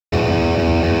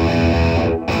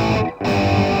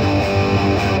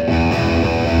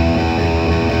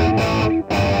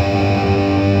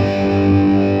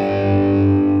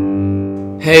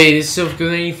Hey, this is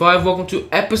Silver85. Welcome to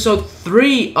episode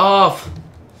 3 of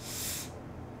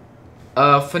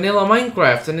Vanilla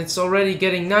Minecraft, and it's already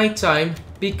getting nighttime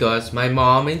because my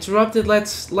mom interrupted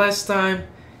last time,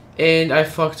 and I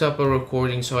fucked up a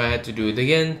recording, so I had to do it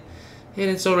again,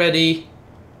 and it's already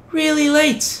really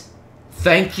late.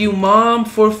 Thank you, Mom,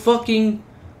 for fucking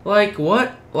like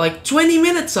 20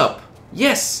 minutes up.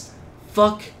 Yes,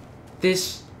 fuck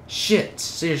this shit,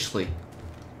 seriously.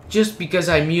 Just because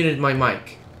I muted my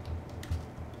mic.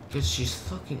 Because she's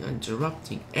fucking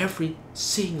interrupting every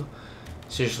single...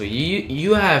 Seriously,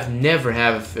 you have never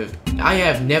I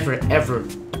have never ever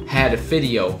had a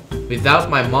video without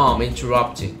my mom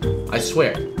interrupting. I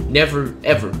swear. Never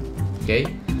ever. Okay?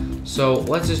 So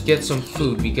let's just get some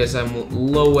food because I'm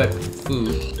low at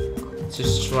food.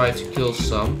 Just try to kill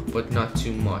some, but not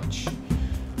too much.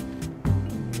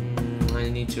 I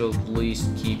need to at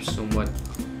least keep somewhat...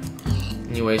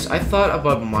 Anyways, I thought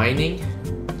about mining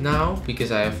now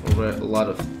because I have a lot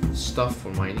of stuff for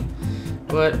mining,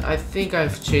 but I think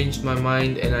I've changed my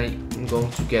mind and I'm going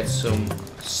to get some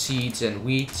seeds and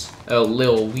wheat, a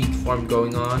little wheat farm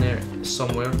going on there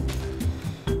somewhere.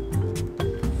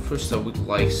 First I would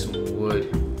like some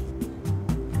wood.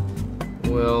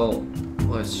 Well,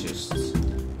 let's just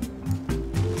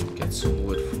get some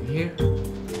wood from here.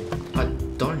 Ah,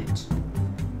 darn it.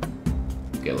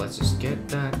 Okay, let's just get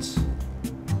that.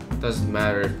 Doesn't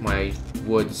matter if my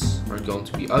woods are going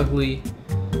to be ugly.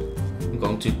 I'm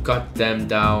going to cut them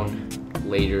down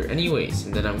later anyways,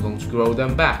 and then I'm going to grow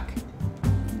them back.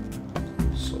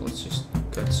 So let's just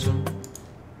cut some.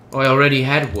 Oh, I already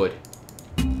had wood.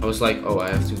 I was like, oh,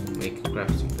 I have to make a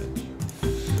crafting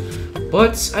bench.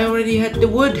 But I already had the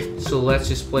wood, so let's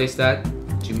just place that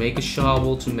to make a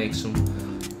shovel, to make some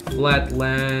flat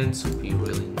lands. Would be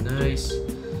really nice.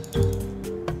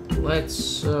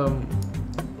 Let's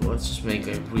just make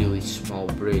a really small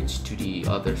bridge to the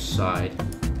other side.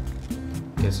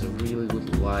 Because I really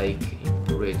would like a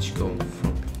bridge going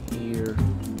from here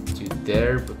to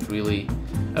there, but really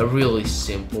a really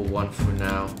simple one for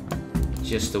now.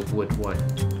 Just a wood one.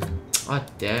 Ah,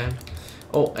 damn.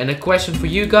 Oh, and a question for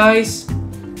you guys.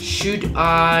 Should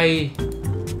I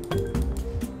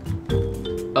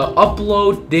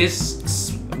upload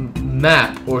this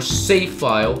map or save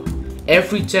file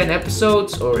every 10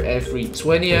 episodes, or every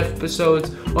 20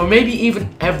 episodes, or maybe even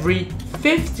every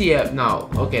 50 no,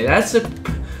 okay, that's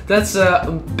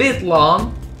a bit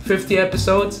long, 50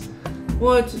 episodes.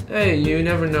 What? Hey, you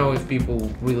never know if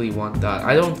people really want that.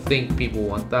 I don't think people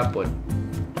want that, but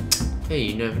hey,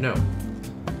 you never know.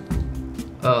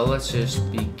 Let's just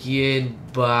begin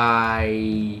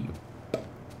by...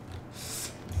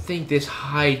 I think this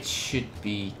height should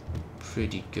be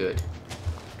pretty good.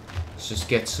 Let's just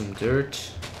get some dirt.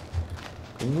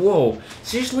 Whoa,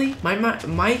 seriously?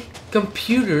 My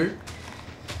computer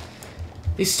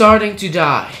is starting to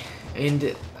die.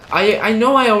 And I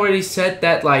know I already said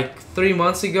that like 3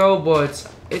 months ago,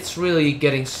 but it's really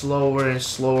getting slower and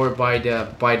slower by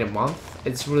the month.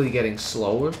 It's really getting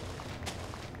slower.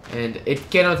 And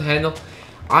it cannot handle.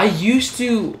 I used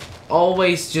to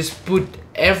always just put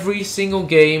every single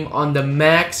game on the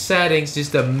max settings,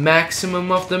 just the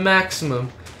maximum of the maximum.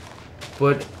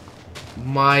 But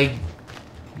my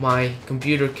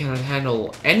computer cannot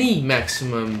handle any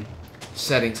maximum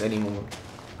settings anymore.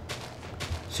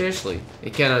 Seriously,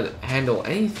 it cannot handle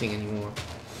anything anymore.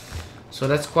 So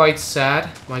that's quite sad.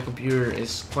 My computer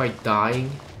is quite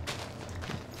dying,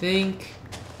 I think.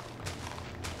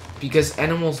 Because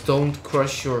animals don't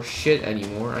crush your shit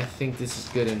anymore, I think this is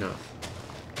good enough.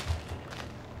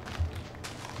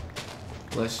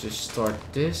 Let's just start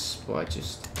this by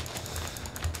just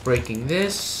breaking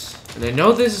this. And I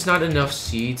know this is not enough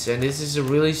seeds, and this is a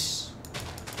really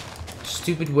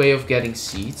stupid way of getting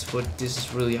seeds, but this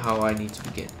is really how I need to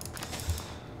begin.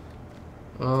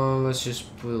 Let's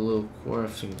just put a little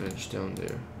crafting bench down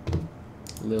there.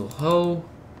 A little hoe.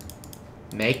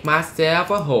 Make myself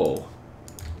a hoe.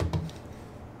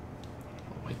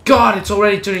 Oh my god, it's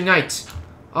already turning night.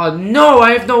 Oh no,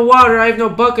 I have no water, I have no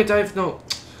bucket, I have no...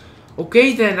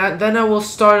 Okay, then I will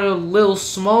start a little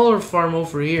smaller farm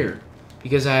over here,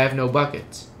 because I have no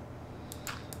bucket.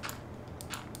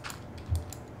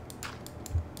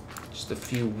 Just a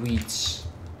few weeds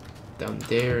down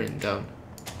there and down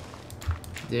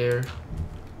there.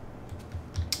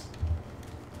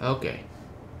 Okay.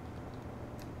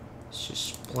 Let's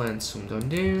just plant some down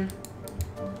there.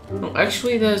 Oh,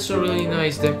 actually, that's a really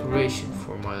nice decoration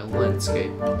for my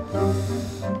landscape.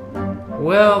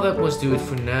 Well, that must do it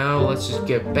for now. Let's just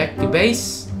get back to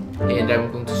base, and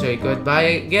I'm going to say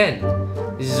goodbye again.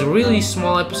 This is a really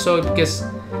small episode because,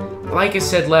 like I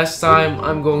said last time,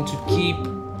 I'm going to keep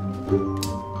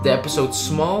the episodes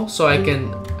small so I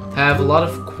can have a lot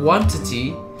of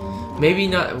quantity. Maybe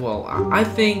not, well, I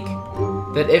think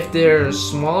that if they're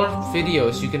smaller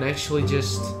videos, you can actually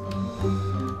just,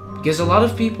 because a lot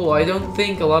of people, I don't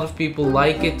think a lot of people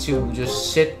like it to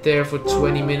just sit there for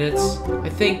 20 minutes. I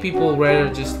think people rather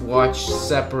just watch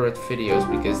separate videos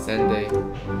because then they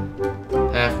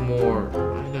have more,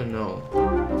 I don't know,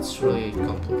 it's really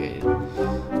complicated.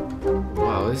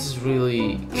 Wow, this is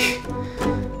really,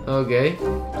 okay.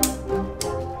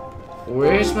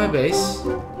 Where's my base?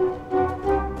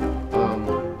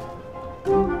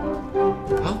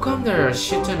 How come there are a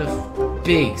shit ton of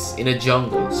pigs in a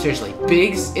jungle? Seriously,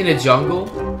 pigs in a jungle?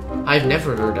 I've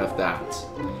never heard of that.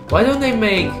 Why don't they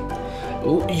make...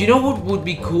 You know what would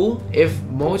be cool? If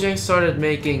Mojang started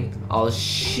making a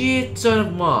shit ton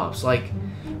of mobs, like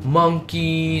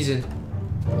monkeys and...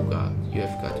 Oh god, you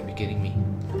have got to be kidding me.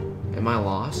 Am I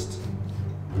lost?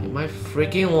 Am I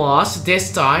freaking lost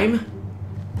this time?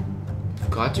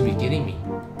 You've got to be kidding me.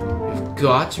 You've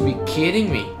got to be kidding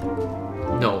me.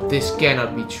 No, this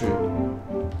cannot be true.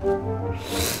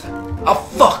 Oh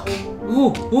fuck!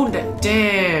 Ooh, that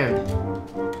damn!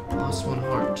 Lost one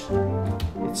heart.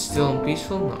 It's still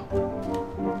unpeaceful? No.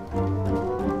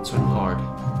 It's on hard.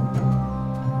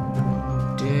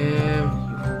 Damn,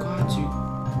 you've got to be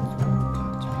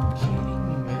kidding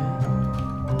me, man.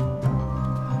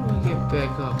 How do I get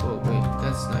back up? Oh wait,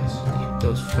 that's nice. Hit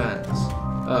those fans.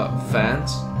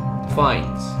 Fans?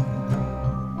 Fines.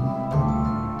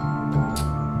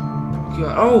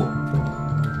 God. Oh!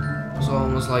 It was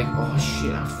almost like, oh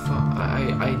shit,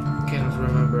 I cannot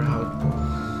remember how it...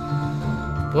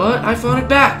 But I found it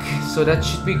back, so that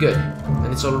should be good.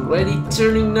 And it's already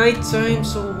turning nighttime,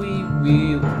 so we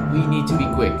need to be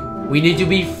quick. We need to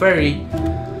be very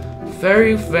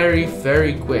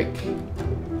quick.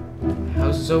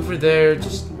 House is over there,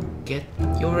 just get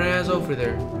your ass over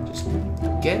there. Just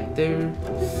get there.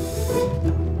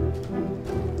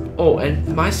 Oh, and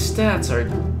my stats are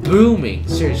booming.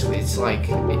 Seriously, it's like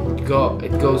it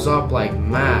goes up like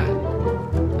mad.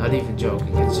 Not even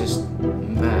joking. It's just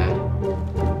mad.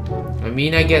 I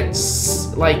mean, I get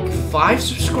like 5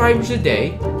 subscribers a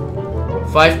day,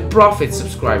 5 profit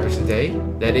subscribers a day.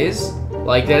 That is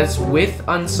like that's with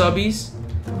unsubbies.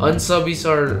 Unsubbies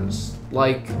are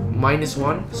like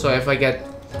 -1. So if I get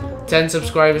 10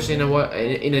 subscribers in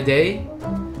a day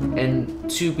and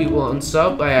 2 people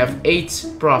unsub, I have 8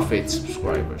 profit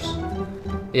subscribers.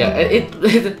 Yeah, it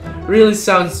really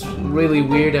sounds really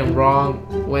weird and wrong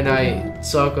when I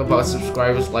talk about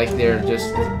subscribers like they're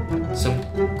just some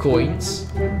coins.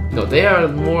 No, they are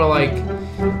more like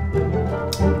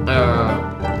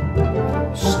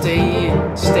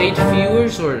stage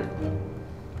viewers or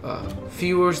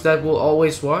viewers that will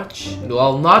always watch.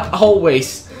 Well, not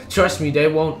always. Trust me, they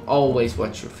won't always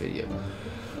watch your video.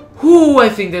 Whew, I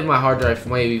think that my hard drive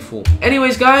might be full.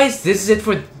 Anyways, guys, this is it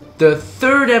for the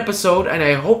 3rd episode, and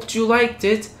I hope you liked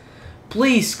it.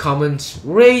 Please comment,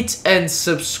 rate, and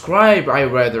subscribe. I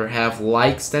rather have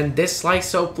likes than dislikes,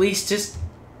 so please just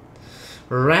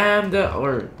ram the,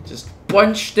 or just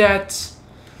punch that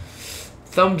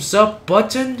thumbs up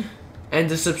button and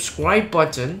the subscribe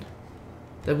button.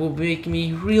 That will make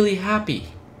me really happy.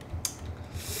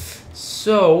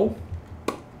 So,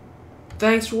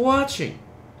 thanks for watching,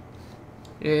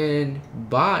 and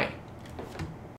bye.